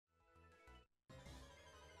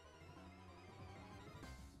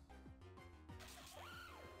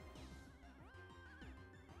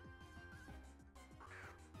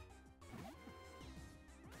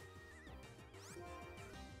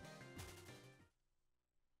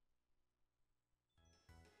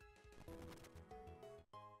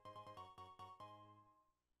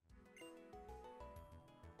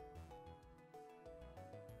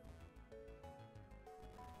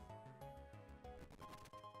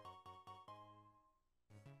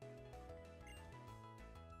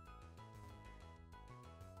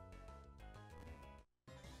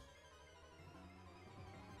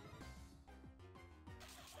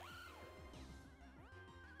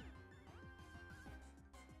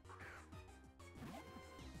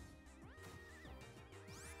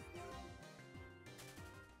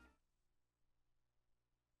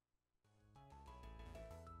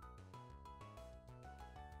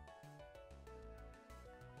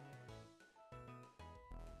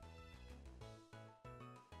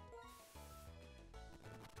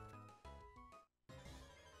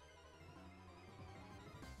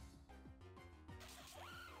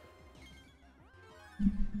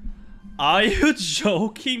Are you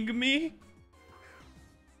joking me?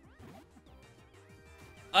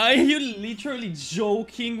 Are you literally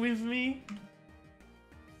joking with me?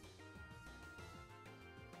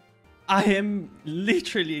 I am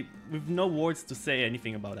literally with no words to say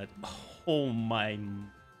anything about that. Oh my.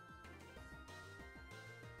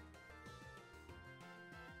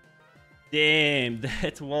 Damn,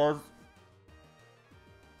 that was...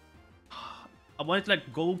 I wanted to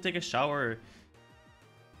like go take a shower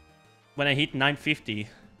when I hit 950.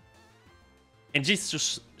 And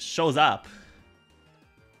just shows up.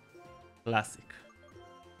 Classic.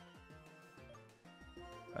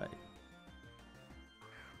 Right.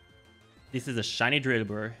 This is a shiny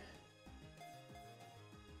Drilbur.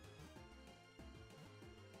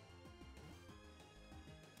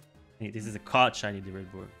 Hey, this is a caught shiny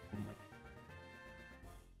Drilbur.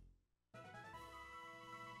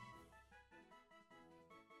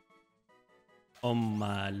 Oh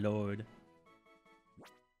my lord.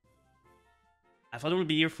 I thought it would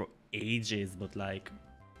be here for ages, but like...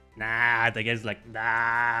 Nah, I guess like,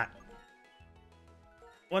 nah.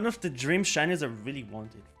 One of the dream shinies I really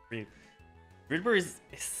wanted. Drilbur is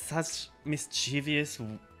such mischievous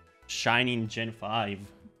shiny in Gen 5.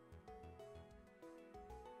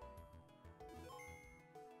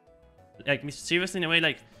 Like mischievous in a way,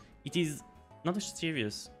 like it is not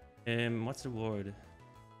mischievous. What's the word?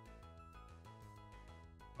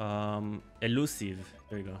 Elusive.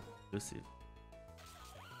 There you go. Elusive.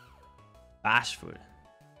 Bashful.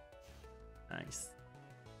 Nice.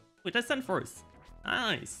 Wait, let's send first.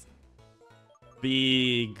 Nice.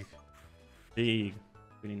 Big. Big.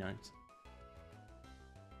 Really nice.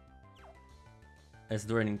 Let's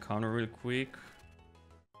do an encounter real quick.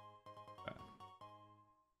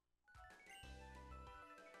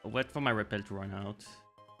 I'll wait for my repel to run out.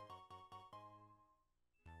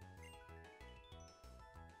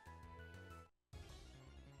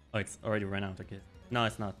 Oh, it's already run out, I guess. No,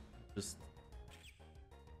 it's not. Just...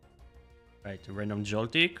 Right, a random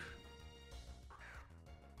Joltik.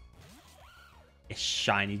 A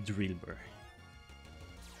shiny Drilbur.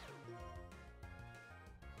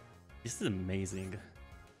 This is amazing.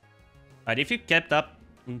 Alright, if you kept up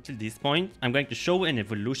until this point, I'm going to show an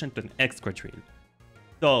evolution to an extra drill.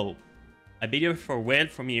 So, I bid you farewell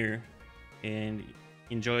from here and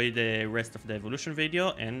enjoy the rest of the evolution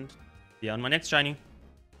video and see you on my next shiny.